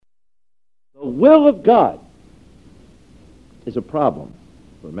will of God is a problem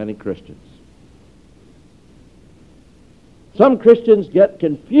for many Christians. Some Christians get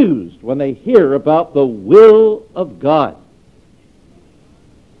confused when they hear about the will of God.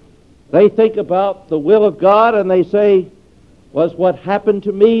 They think about the will of God and they say, was what happened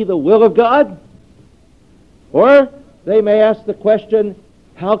to me the will of God? Or they may ask the question,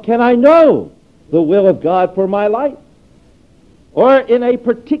 how can I know the will of God for my life? Or in a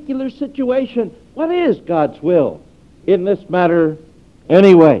particular situation, what is God's will in this matter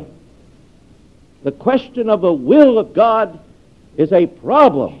anyway? The question of the will of God is a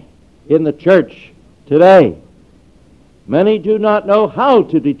problem in the church today. Many do not know how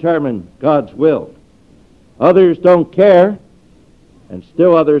to determine God's will. Others don't care, and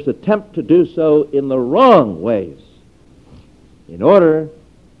still others attempt to do so in the wrong ways. In order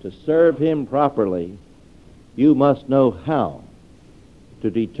to serve Him properly, you must know how to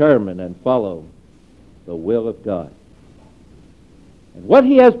determine and follow the will of God. And what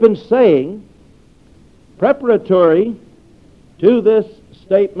he has been saying, preparatory to this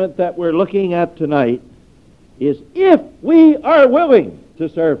statement that we're looking at tonight, is if we are willing to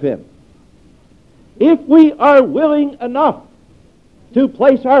serve Him, if we are willing enough to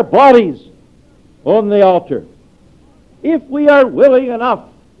place our bodies on the altar, if we are willing enough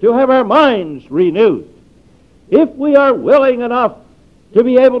to have our minds renewed, if we are willing enough to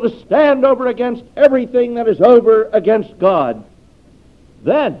be able to stand over against everything that is over against God,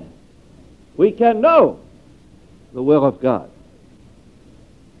 then we can know the will of God.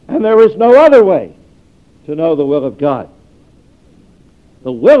 And there is no other way to know the will of God.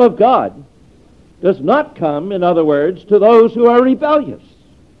 The will of God does not come, in other words, to those who are rebellious.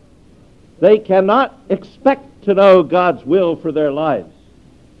 They cannot expect to know God's will for their lives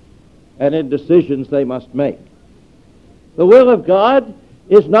and in decisions they must make. The will of God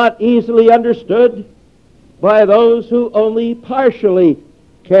is not easily understood by those who only partially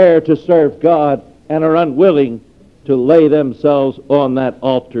care to serve God and are unwilling to lay themselves on that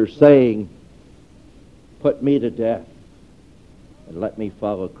altar saying, put me to death and let me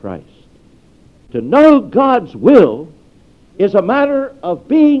follow Christ. To know God's will is a matter of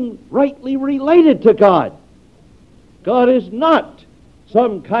being rightly related to God. God is not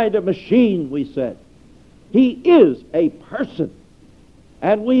some kind of machine, we said. He is a person,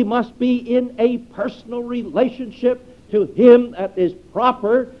 and we must be in a personal relationship to Him that is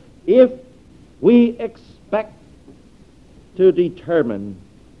proper if we expect to determine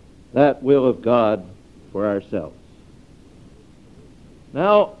that will of God for ourselves.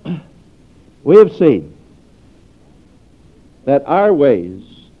 Now, we have seen that our ways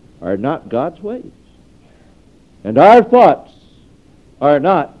are not God's ways, and our thoughts are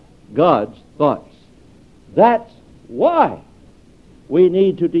not God's thoughts. That's why we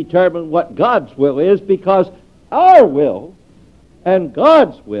need to determine what God's will is, because our will and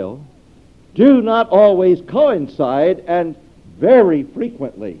God's will do not always coincide and very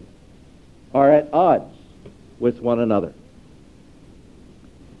frequently are at odds with one another.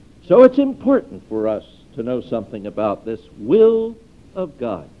 So it's important for us to know something about this will of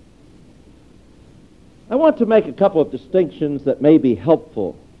God. I want to make a couple of distinctions that may be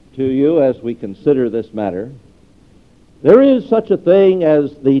helpful to you as we consider this matter. There is such a thing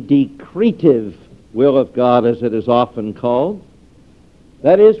as the decretive will of God, as it is often called.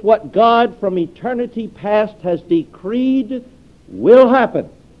 That is, what God from eternity past has decreed will happen.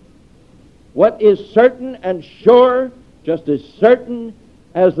 What is certain and sure, just as certain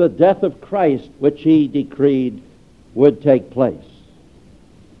as the death of Christ, which He decreed would take place.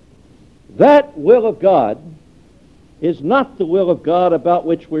 That will of God is not the will of God about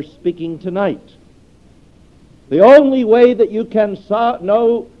which we're speaking tonight. The only way that you can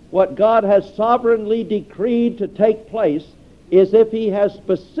know what God has sovereignly decreed to take place is if He has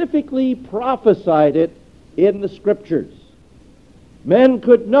specifically prophesied it in the Scriptures. Men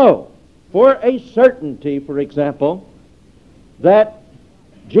could know for a certainty, for example, that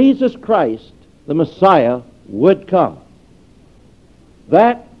Jesus Christ, the Messiah, would come.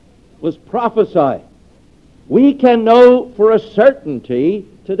 That was prophesied. We can know for a certainty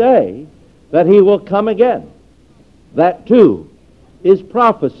today that He will come again. That too is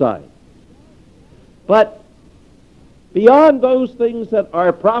prophesied. But beyond those things that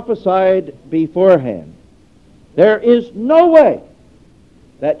are prophesied beforehand, there is no way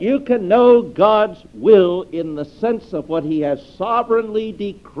that you can know God's will in the sense of what He has sovereignly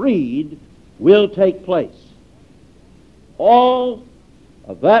decreed will take place. All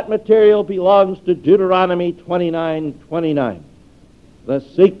of that material belongs to Deuteronomy 29:29. The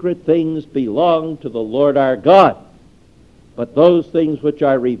secret things belong to the Lord our God, but those things which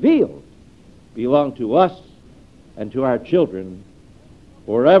are revealed belong to us and to our children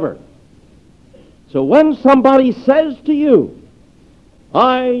forever. So when somebody says to you,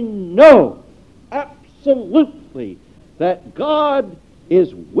 I know absolutely that God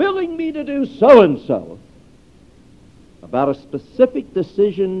is willing me to do so-and-so about a specific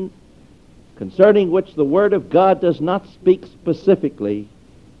decision concerning which the Word of God does not speak specifically,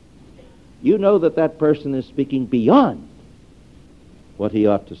 you know that that person is speaking beyond what he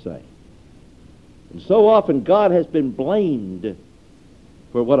ought to say. And so often God has been blamed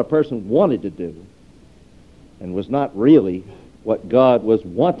for what a person wanted to do and was not really what God was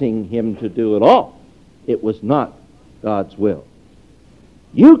wanting him to do at all. It was not God's will.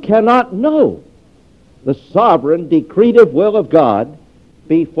 You cannot know the sovereign decretive will of God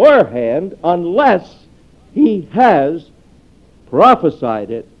beforehand unless he has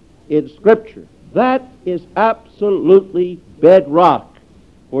prophesied it in Scripture. That is absolutely bedrock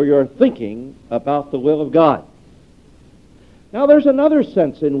for your thinking about the will of God. Now there's another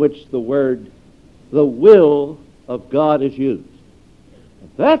sense in which the word, the will of God, is used.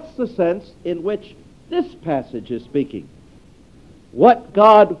 That's the sense in which this passage is speaking. What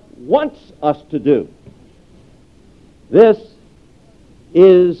God wants us to do. This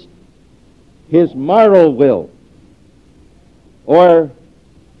is his moral will, or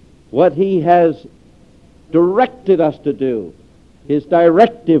what he has directed us to do, his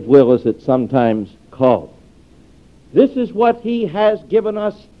directive will, as it's sometimes called. This is what he has given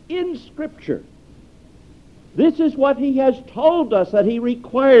us in Scripture. This is what he has told us that he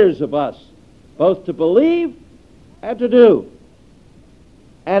requires of us, both to believe and to do.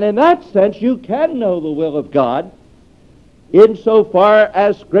 And in that sense, you can know the will of God insofar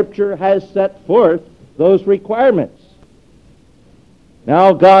as Scripture has set forth those requirements.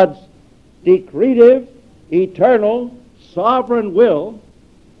 Now, God's decretive, eternal, sovereign will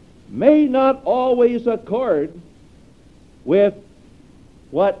may not always accord with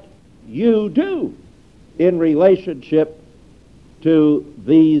what you do in relationship to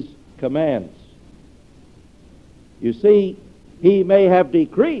these commands. You see, he may have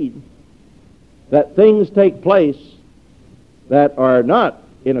decreed that things take place that are not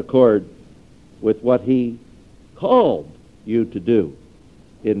in accord with what he called you to do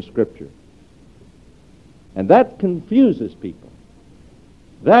in Scripture. And that confuses people.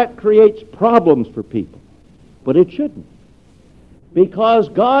 That creates problems for people. But it shouldn't. Because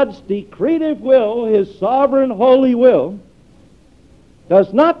God's decretive will, his sovereign holy will,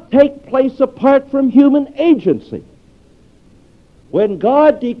 does not take place apart from human agency. When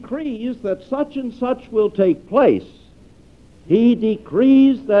God decrees that such and such will take place, he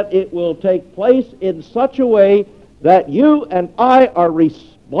decrees that it will take place in such a way that you and I are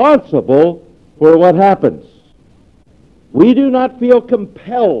responsible for what happens. We do not feel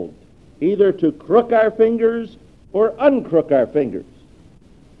compelled either to crook our fingers or uncrook our fingers.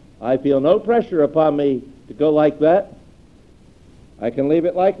 I feel no pressure upon me to go like that. I can leave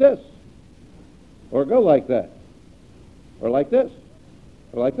it like this, or go like that, or like this,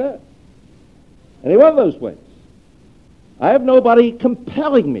 or like that. Any one of those ways. I have nobody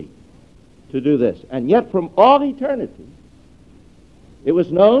compelling me to do this. And yet from all eternity, it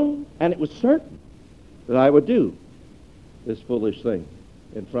was known and it was certain that I would do this foolish thing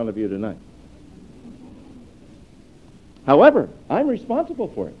in front of you tonight. However, I'm responsible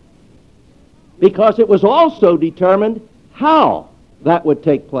for it because it was also determined how that would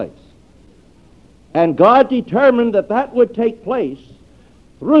take place. And God determined that that would take place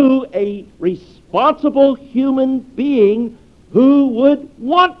through a responsible human being who would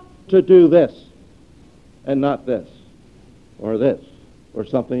want to do this and not this or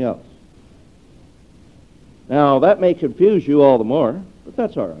something else. Now, that may confuse you all the more, but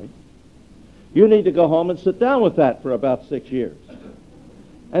that's all right. You need to go home and sit down with that for about 6 years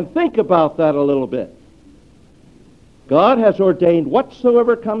and think about that a little bit. God has ordained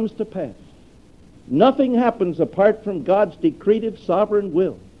whatsoever comes to pass. Nothing happens apart from God's decretive sovereign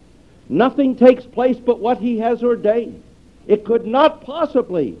will. Nothing takes place but what he has ordained. It could not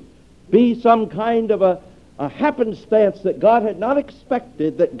possibly be some kind of a happenstance that God had not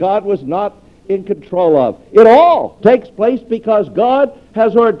expected, that God was not in control of. It all takes place because God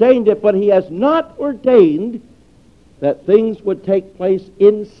has ordained it, but he has not ordained that things would take place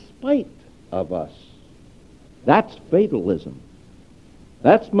in spite of us. That's fatalism.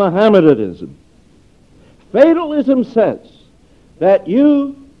 That's Mohammedanism. Fatalism says that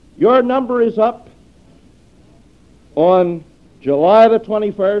your number is up on July the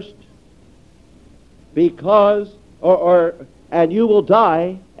 21st because, and you will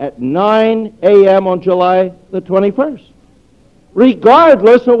die at 9 a.m. on July the 21st.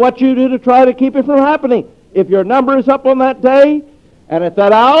 regardless of what you do to try to keep it from happening. If your number is up on that day, and at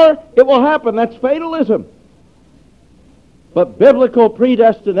that hour, it will happen. That's fatalism. But biblical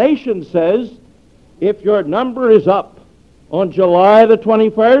predestination says, if your number is up on July the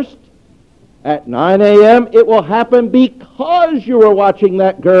 21st, at 9 a.m., it will happen because you were watching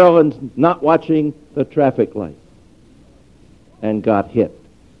that girl and not watching the traffic light and got hit.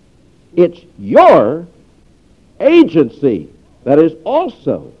 It's your agency that is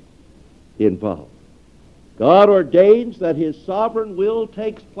also involved. God ordains that his sovereign will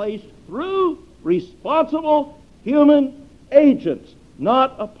takes place through responsible human agents,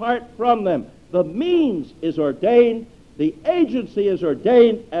 not apart from them. The means is ordained, the agency is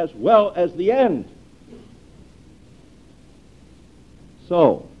ordained, as well as the end.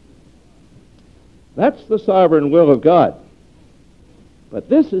 So, that's the sovereign will of God. But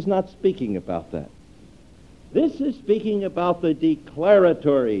this is not speaking about that. This is speaking about the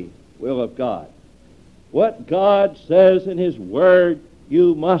declaratory will of God. What God says in his word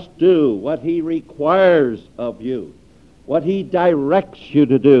you must do, what he requires of you, what he directs you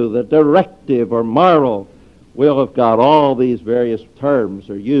to do, the directive or moral will of God. All these various terms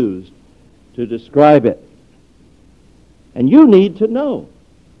are used to describe it. And you need to know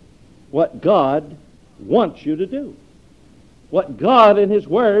what God wants you to do, what God in his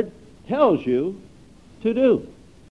word tells you to do.